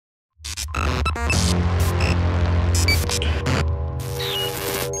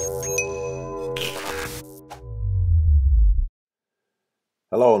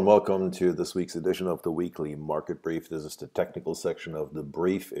Hello and welcome to this week's edition of the Weekly Market Brief. This is the technical section of the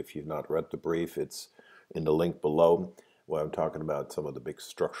brief. If you've not read the brief, it's in the link below where I'm talking about some of the big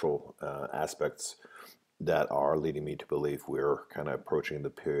structural aspects that are leading me to believe we're kind of approaching the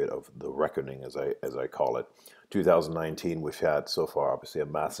period of the reckoning, as I call it. 2019, we've had so far obviously a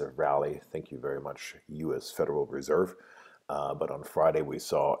massive rally. Thank you very much, U.S. Federal Reserve. But on Friday, we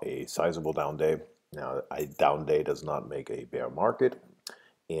saw a sizable down day. Now, a down day does not make a bear market,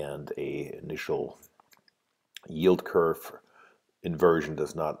 and a initial yield curve inversion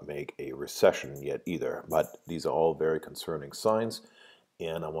does not make a recession yet either. But these are all very concerning signs,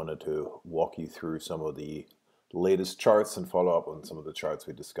 and I wanted to walk you through some of the latest charts and follow up on some of the charts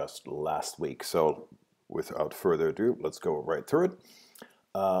we discussed last week. So without further ado, let's go right through it.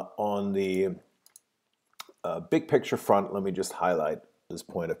 On the big picture front, let me just highlight this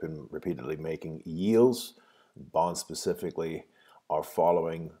point I've been repeatedly making. Yields, bonds specifically, are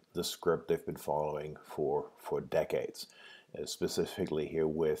following the script they've been following for decades. Specifically here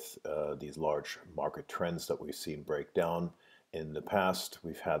with these large market trends that we've seen break down in the past.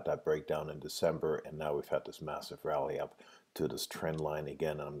 We've had that breakdown in December, and now we've had this massive rally up to this trend line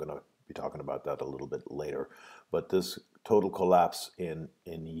again, and I'm going to be talking about that a little bit later. But this total collapse in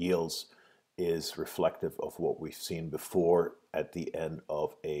yields is reflective of what we've seen before at the end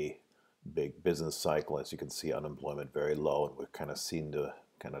of a big business cycle. As you can see, unemployment very low, and we've kind of seen the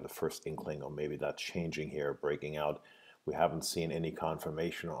first inkling of maybe that changing here, breaking out. We haven't seen any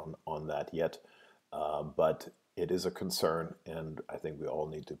confirmation on that yet, but it is a concern, and I think we all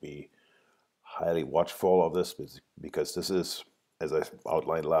need to be highly watchful of this, because this is, as I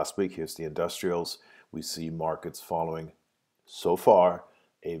outlined last week, here's the industrials. We see markets following so far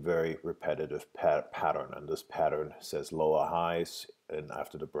a very repetitive pattern, and this pattern says lower highs, and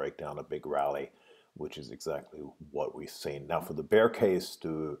after the breakdown, a big rally, which is exactly what we've seen. Now, for the bear case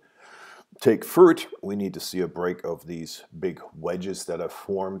to take fruit, we need to see a break of these big wedges that have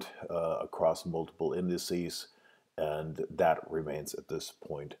formed across multiple indices, and that remains at this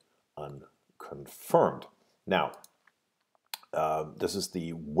point unconfirmed. Now, this is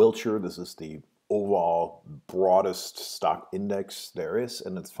the Wilshire. This is the overall broadest stock index there is,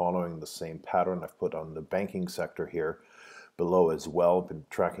 and it's following the same pattern. I've put on the banking sector here below as well. Been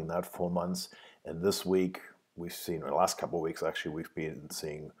tracking that for months, and this week we've seen, or the last couple of weeks actually, we've been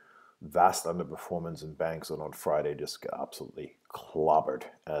seeing vast underperformance in banks, and on Friday just got absolutely clobbered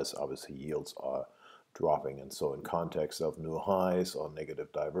as obviously yields are dropping. And so in context of new highs or negative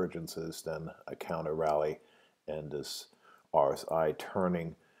divergences, then a counter rally and this RSI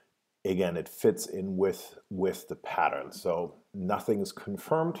turning. Again, it fits in with the pattern. So nothing is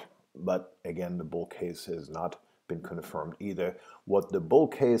confirmed, but again, the bull case has not been confirmed either. What the bull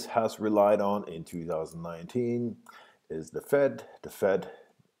case has relied on in 2019 is the Fed,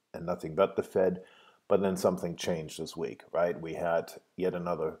 and nothing but the Fed. But then something changed this week, right? We had yet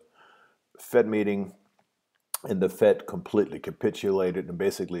another Fed meeting, and the Fed completely capitulated and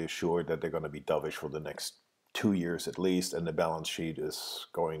basically assured that they're going to be dovish for the next 2 years at least, and the balance sheet is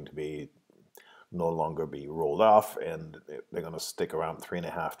going to be no longer be rolled off, and they're going to stick around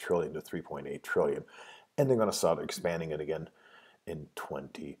 $3.5 trillion to $3.8 trillion, and they're going to start expanding it again in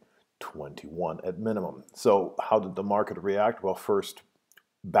 2021 at minimum. So how did the market react? Well, first,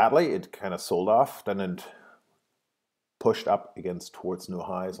 badly. It kind of sold off, then it pushed up against towards new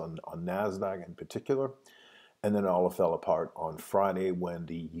highs on NASDAQ in particular, and then it all fell apart on Friday when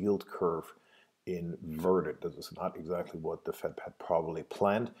the yield curve inverted. This is not exactly what the Fed had probably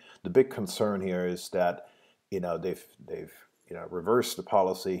planned. The big concern here is that they've reversed the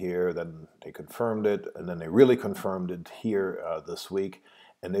policy here, then they confirmed it, and then they really confirmed it here this week,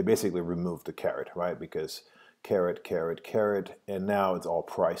 and they basically removed the carrot, right? Because carrot, and now it's all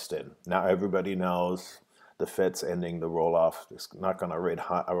priced in. Now everybody knows the Fed's ending the roll-off. It's not going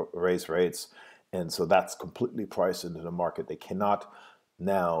to raise rates, and so that's completely priced into the market. They cannot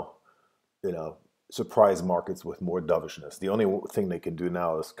now surprise markets with more dovishness. The only thing they can do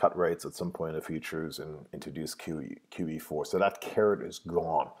now is cut rates at some point in the futures and introduce QE4. So that carrot is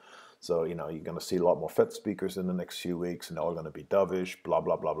gone. So, you're going to see a lot more Fed speakers in the next few weeks, and they're all going to be dovish, blah,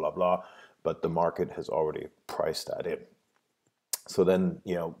 blah, blah, blah, blah. But the market has already priced that in. So then,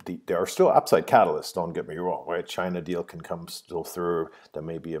 there are still upside catalysts, don't get me wrong, right? China deal can come still through. There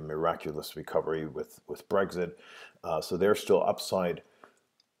may be a miraculous recovery with Brexit. So there's still upside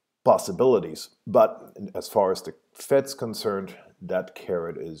possibilities, but as far as the Fed's concerned, that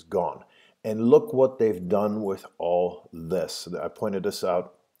carrot is gone. And look what they've done with all this. I pointed this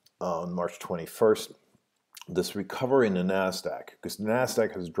out on March 21st. This recovery in the NASDAQ, because the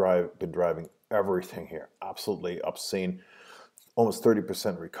NASDAQ has been driving everything here, absolutely obscene. almost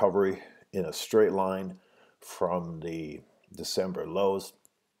 30% recovery in a straight line from the December lows.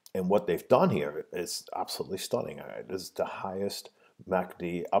 And what they've done here is absolutely stunning. This is the highest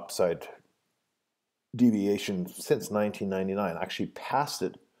MACD upside deviation since 1999. Actually passed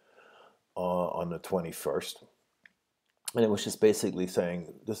it on the 21st. And it was just basically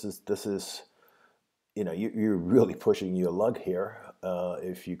saying, this is you're really pushing your luck here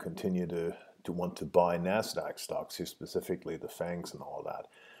if you continue to want to buy NASDAQ stocks here, specifically the FANGs and all that.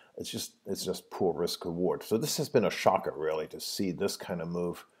 It's just poor risk reward. So this has been a shocker, really, to see this kind of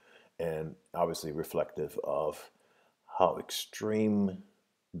move, and obviously reflective of how extreme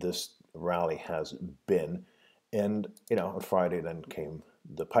this rally has been. And on Friday then came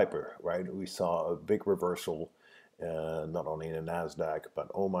the piper, right? We saw a big reversal, not only in the NASDAQ,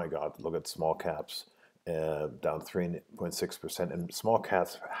 but oh my God, look at small caps. Down 3.6%, and small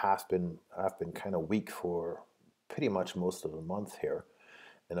caps have been kind of weak for pretty much most of the month here,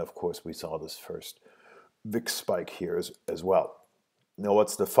 and of course we saw this first VIX spike here as well. Now,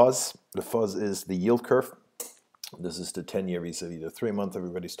 what's the fuzz? The fuzz is the yield curve. This is the 10-year vis-a-vis the 3-month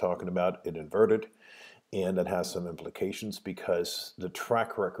everybody's talking about. It inverted, and that has some implications because the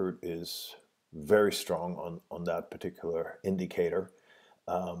track record is very strong on that particular indicator.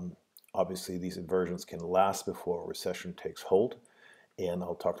 Obviously, these inversions can last before a recession takes hold, and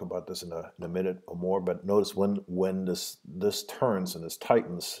I'll talk about this in a minute or more. But notice when this turns and this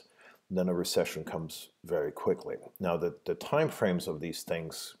tightens, then a recession comes very quickly. Now, the time frames of these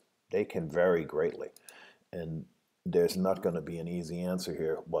things, they can vary greatly, and there's not going to be an easy answer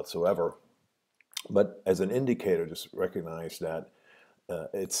here whatsoever. But as an indicator, just recognize that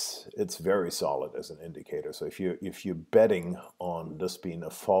it's very solid as an indicator. So if you're betting on this being a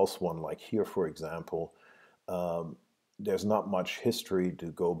false one, like here, for example, there's not much history to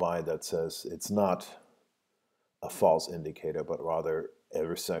go by that says it's not a false indicator, but rather a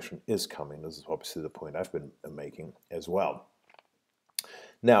recession is coming. This is obviously the point I've been making as well.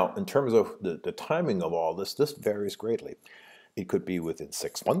 Now, in terms of the timing of all this varies greatly. It could be within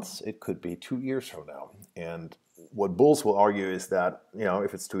 6 months. It could be 2 years from now. And what bulls will argue is that,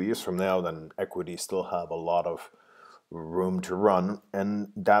 if it's 2 years from now, then equities still have a lot of room to run,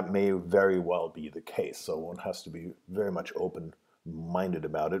 and that may very well be the case. So one has to be very much open-minded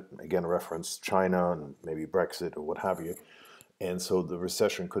about it. Again, reference China and maybe Brexit or what have you. And so the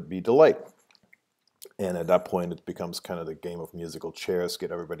recession could be delayed. And at that point, it becomes kind of the game of musical chairs,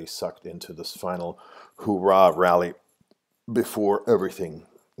 get everybody sucked into this final hoorah rally before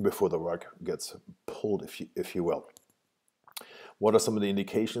the rug gets pulled, if you will. What are some of the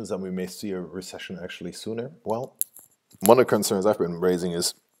indications that we may see a recession actually sooner? Well, one of the concerns I've been raising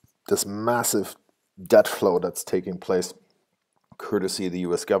is this massive debt flow that's taking place courtesy of the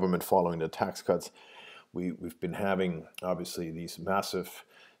U.S. government following the tax cuts. We've been having, obviously, these massive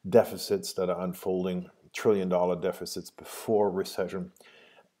deficits that are unfolding, trillion-dollar deficits before recession.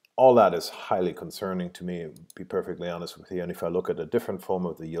 All that is highly concerning to me, to be perfectly honest with you. And if I look at a different form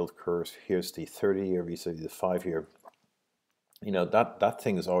of the yield curves, here's the 30-year vis-a-vis the 5-year. That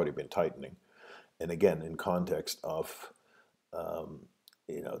thing has already been tightening. And again, in context of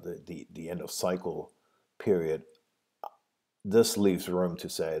the end of cycle period, this leaves room to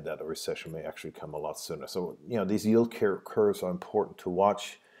say that a recession may actually come a lot sooner. So, these yield curves are important to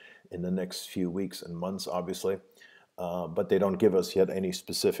watch in the next few weeks and months, obviously. But they don't give us yet any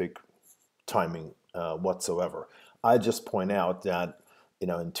specific timing whatsoever. I just point out that,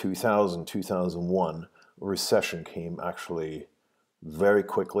 in 2000, 2001, recession came actually very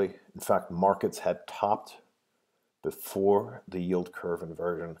quickly. In fact, markets had topped before the yield curve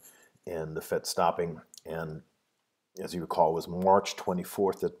inversion and the Fed stopping. And as you recall, it was March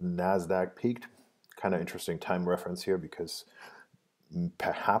 24th that NASDAQ peaked. Kind of interesting time reference here because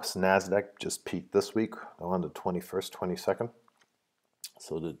perhaps NASDAQ just peaked this week on the 21st, 22nd.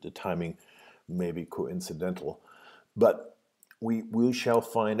 So the timing may be coincidental. But we shall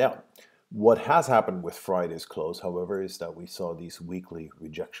find out. What has happened with Friday's close, however, is that we saw these weekly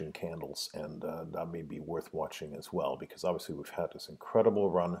rejection candles, and that may be worth watching as well, because obviously we've had this incredible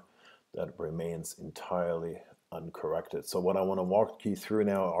run that remains entirely uncorrected. So what I want to walk you through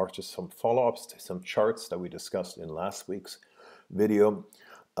now are just some follow-ups to some charts that we discussed in last week's video.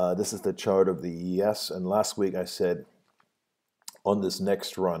 This is the chart of the ES, and last week I said on this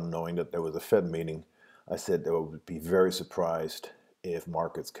next run, knowing that there was a Fed meeting, I said they would be very surprised if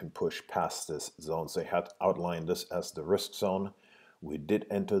markets can push past this zone. So I had outlined this as the risk zone. We did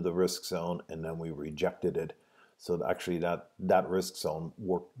enter the risk zone, and then we rejected it. So actually that risk zone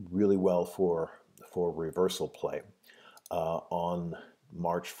worked really well for reversal play. On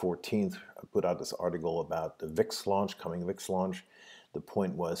March 14th, I put out this article about the VIX launch, coming VIX launch. The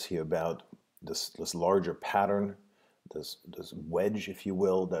point was here about this larger pattern, this wedge, if you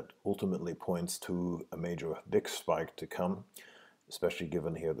will, that ultimately points to a major VIX spike to come, especially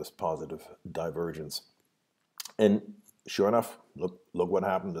given here this positive divergence. And sure enough, look what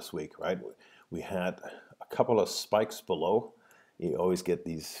happened this week, right? We had a couple of spikes below. You always get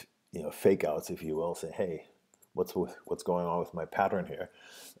these, fake outs, if you will, say, hey, what's going on with my pattern here?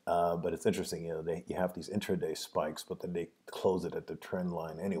 But it's interesting, you have these intraday spikes, but then they close it at the trend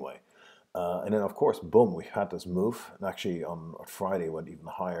line anyway. And then, of course, boom, we had this move. And actually, on Friday, went even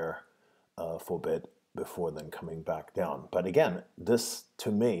higher for a bit before then coming back down. But again, this,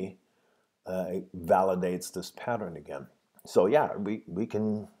 to me, validates this pattern again. So yeah, we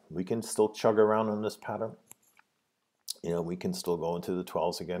can still chug around on this pattern. We can still go into the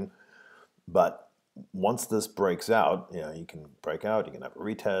 12s again. But once this breaks out, you can break out, you can have a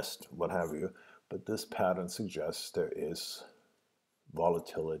retest, what have you. But this pattern suggests there is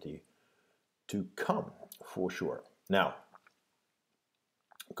volatility to come for sure. Now,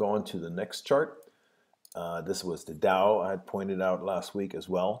 going to the next chart. This was the Dow I had pointed out last week as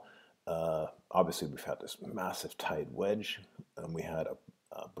well. Obviously, we've had this massive tight wedge, and we had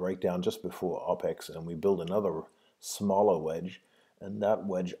a breakdown just before OPEX, and we built another smaller wedge, and that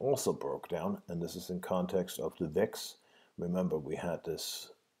wedge also broke down, and this is in context of the VIX. Remember, we had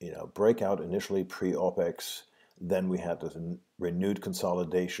this breakout initially pre-OPEX, then we had this renewed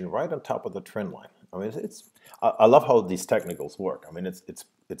consolidation right on top of the trend line. I mean, I love how these technicals work. I mean,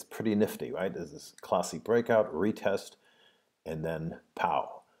 it's pretty nifty, right? There's this classy breakout, retest, and then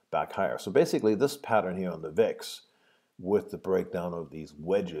pow, back higher. So basically, this pattern here on the VIX with the breakdown of these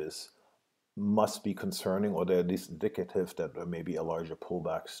wedges must be concerning, or they're at least indicative that there may be a larger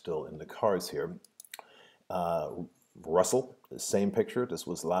pullback still in the cards here. Russell, the same picture. This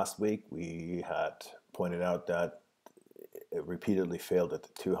was last week. We had pointed out that it repeatedly failed at the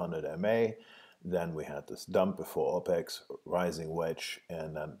 200 MA. Then we had this dump before OPEX, rising wedge,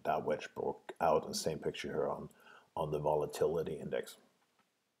 and then that wedge broke out. And same picture here on the volatility index.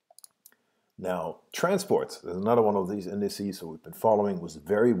 Now, transports, there's another one of these indices that we've been following, was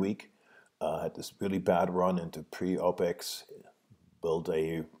very weak. Had this really bad run into pre-OPEX, built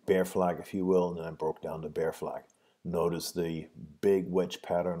a bear flag, if you will, and then broke down the bear flag. Notice the big wedge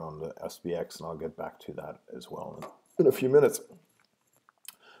pattern on the SPX, and I'll get back to that as well in a few minutes.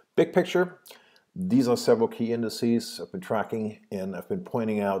 Big picture, these are several key indices I've been tracking, and I've been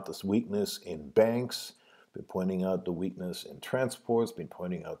pointing out this weakness in banks, been pointing out the weakness in transports, been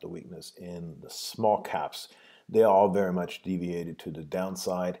pointing out the weakness in the small caps. They all very much deviated to the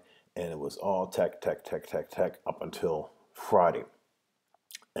downside, and it was all tech up until Friday.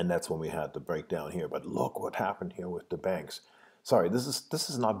 And that's when we had the breakdown here. But look what happened here with the banks. Sorry, this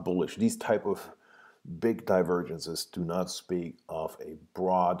is not bullish. These type of big divergences do not speak of a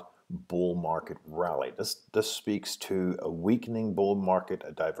broad bull market rally. This speaks to a weakening bull market,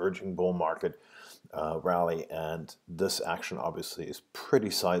 a diverging bull market rally, and this action obviously is pretty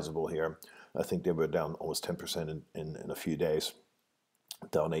sizable here. I think they were down almost 10% in a few days,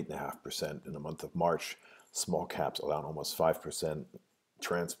 down 8.5% in the month of March. Small caps down almost 5%.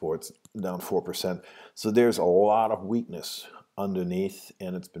 Transports down 4%. So there's a lot of weakness underneath,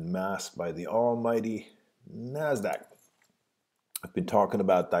 and it's been masked by the almighty NASDAQ. I've been talking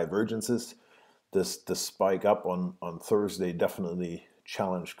about divergences. This spike up on Thursday definitely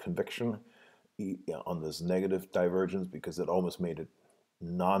challenged conviction on this negative divergence because it almost made it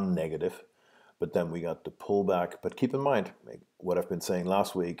non-negative. But then we got the pullback. But keep in mind what I've been saying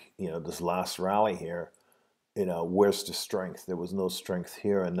last week, this last rally here, where's the strength? There was no strength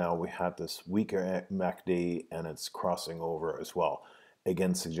here, and now we had this weaker MACD, and it's crossing over as well.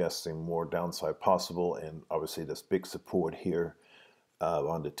 Again, suggesting more downside possible, and obviously this big support here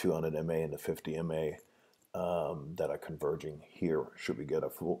on the 200 MA and the 50 MA that are converging here. Should we get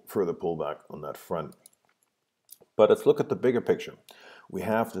a further pullback on that front? But let's look at the bigger picture. We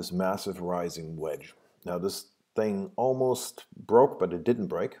have this massive rising wedge. Now this thing almost broke, but it didn't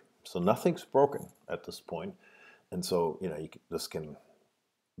break. So nothing's broken at this point. And so, this can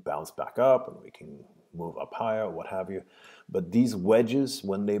bounce back up and we can move up higher, what have you. But these wedges,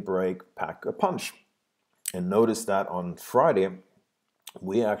 when they break, pack a punch. And notice that on Friday,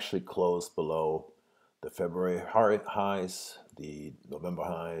 we actually closed below the February highs, the November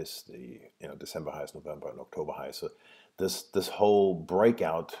highs, the December highs, November and October highs. So this whole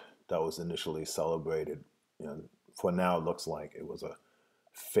breakout that was initially celebrated, for now looks like it was a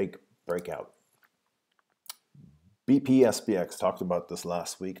fake breakout. BP SPX talked about this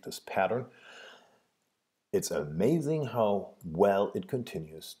last week, this pattern. it's amazing how well it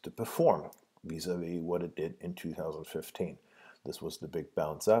continues to perform vis-a-vis what it did in 2015. This was the big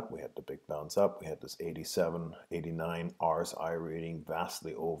bounce up. We had the big bounce up. We had this 87, 89 RSI reading,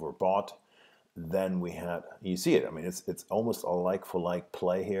 vastly overbought. Then we had, you see it, I mean, it's almost a like-for-like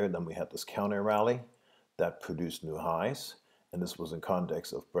play here. Then we had this counter rally that produced new highs. And this was in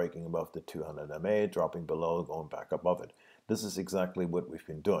context of breaking above the 200 MA, dropping below, going back above it. This is exactly what we've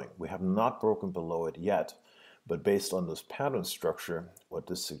been doing. We have not broken below it yet, but based on this pattern structure, what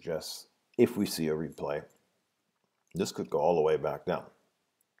this suggests, if we see a replay, this could go all the way back down.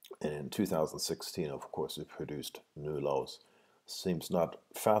 And in 2016, of course, it produced new lows. Seems not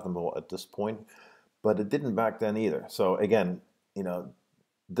fathomable at this point, but it didn't back then either. So again, you know,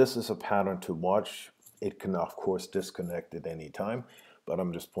 this is a pattern to watch. It can, of course, disconnect at any time, but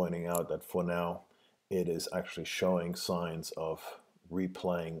I'm just pointing out that for now, it is actually showing signs of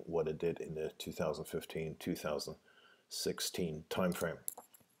replaying what it did in the 2015-2016 timeframe.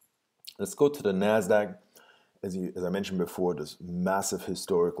 Let's go to the NASDAQ. As I mentioned before, this massive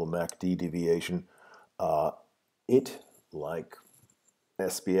historical MACD deviation. It, like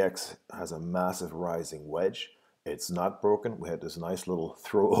SPX, has a massive rising wedge. It's not broken. We had this nice little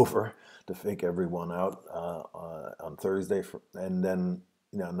throw over to fake everyone out on Thursday, and then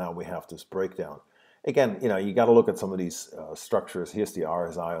now we have this breakdown. Again, you got to look at some of these structures. Here's the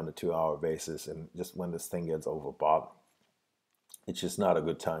RSI on the 2-hour basis, and just when this thing gets overbought, it's just not a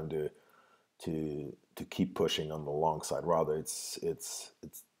good time to keep pushing on the long side. Rather, it's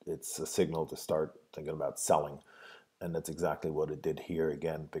a signal to start thinking about selling, and that's exactly what it did here.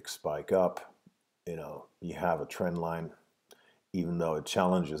 Again, big spike up. You have a trend line, even though it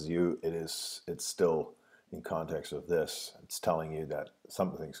challenges you, it's still in context of this. It's telling you that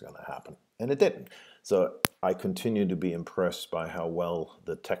something's going to happen, and it didn't. So I continue to be impressed by how well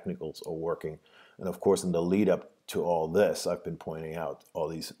the technicals are working, and of course, in the lead up to all this, I've been pointing out all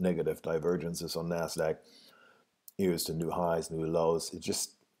these negative divergences on NASDAQ. Here's the new highs, new lows. It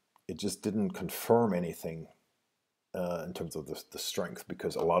just didn't confirm anything in terms of the strength,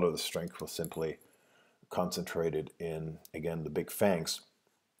 because a lot of the strength was simply concentrated in, again, the big fangs.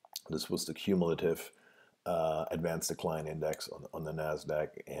 This was the cumulative advanced decline index on the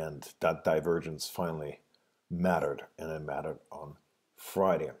NASDAQ, and that divergence finally mattered, and it mattered on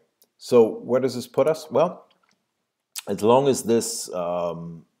Friday. So where does this put us? Well, as long as this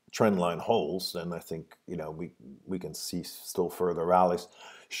trend line holds, then I think we can see still further rallies.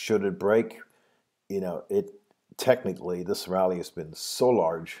 Should it break, technically this rally has been so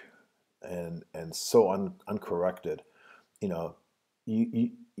large and so uncorrected.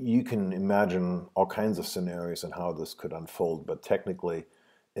 You can imagine all kinds of scenarios and how this could unfold, but technically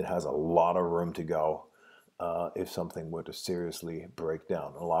it has a lot of room to go if something were to seriously break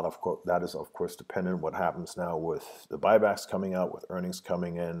down. A lot of that is, of course, dependent on what happens now with the buybacks coming out, with earnings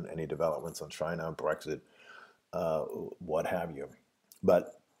coming in, any developments on China, Brexit, what have you.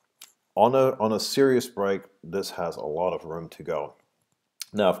 But on a serious break, this has a lot of room to go.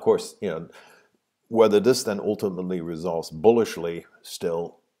 Now, of course, whether this then ultimately resolves bullishly,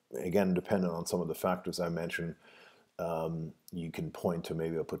 still, again, dependent on some of the factors I mentioned. You can point to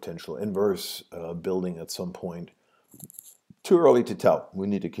maybe a potential inverse building at some point. Too early to tell. We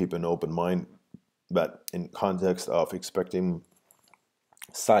need to keep an open mind, but in context of expecting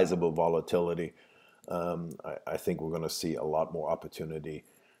sizable volatility, I think we're going to see a lot more opportunity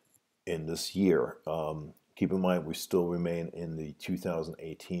in this year. Keep in mind, we still remain in the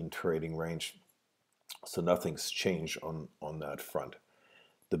 2018 trading range, so nothing's changed on that front.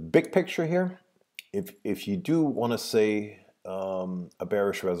 The big picture here, if you do want to say a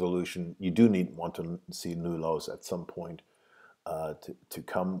bearish resolution, you do want to see new lows at some point to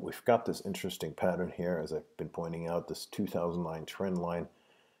come. We've got this interesting pattern here, as I've been pointing out. This 2009 trend line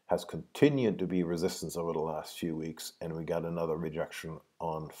has continued to be resistance over the last few weeks, and we got another rejection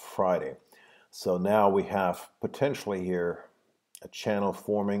on Friday. So now we have potentially here a channel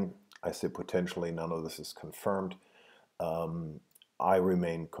forming. I say potentially, none of this is confirmed. I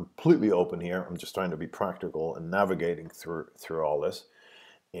remain completely open here. I'm just trying to be practical and navigating through all this.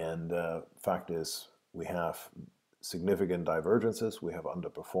 And fact is, we have significant divergences. We have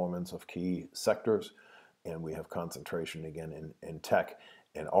underperformance of key sectors, and we have concentration again in tech.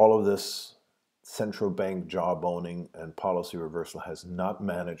 And all of this central bank jawboning and policy reversal has not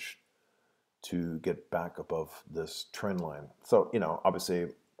managed to get back above this trend line. So, obviously,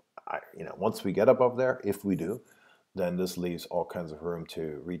 once we get above there, if we do, then this leaves all kinds of room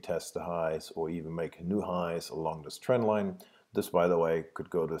to retest the highs or even make new highs along this trend line. This, by the way, could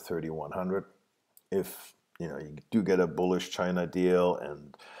go to 3,100 if you do get a bullish China deal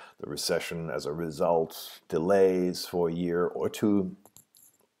and the recession as a result, delays for a year or two.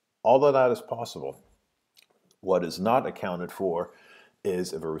 All of that is possible. What is not accounted for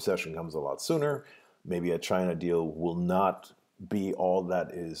is if a recession comes a lot sooner, maybe a China deal will not be all that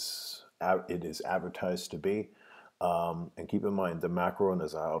it is advertised to be. And keep in mind the macro, and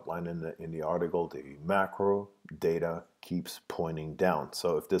as I outlined in the article, the macro data keeps pointing down.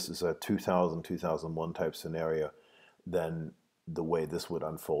 So if this is a 2000, 2001 type scenario, then the way this would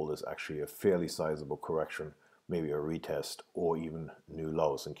unfold is actually a fairly sizable correction, maybe a retest or even new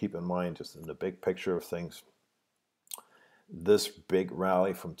lows. And keep in mind, just in the big picture of things, this big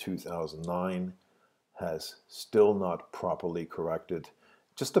rally from 2009 has still not properly corrected.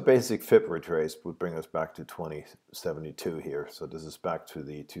 Just the basic FIP retrace would bring us back to 2072 here. So this is back to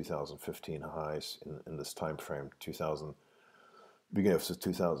the 2015 highs in this time frame, beginning of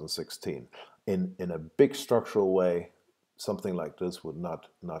 2016. In a big structural way, something like this would not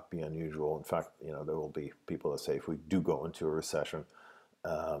be unusual. In fact, there will be people that say if we do go into a recession,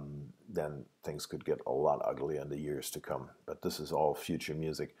 then things could get a lot uglier in the years to come. But this is all future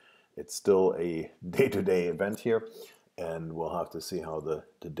music. It's still a day-to-day event here, and we'll have to see how the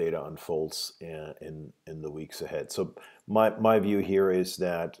data unfolds in the weeks ahead. So my view here is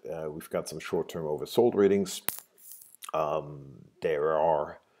that we've got some short-term oversold readings. There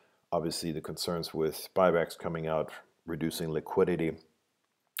are obviously the concerns with buybacks coming out, reducing liquidity,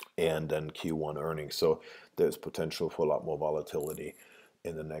 and then Q1 earnings. So there's potential for a lot more volatility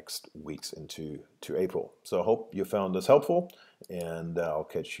in the next weeks into April. So I hope you found this helpful, and I'll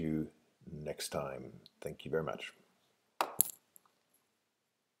catch you next time. Thank you very much.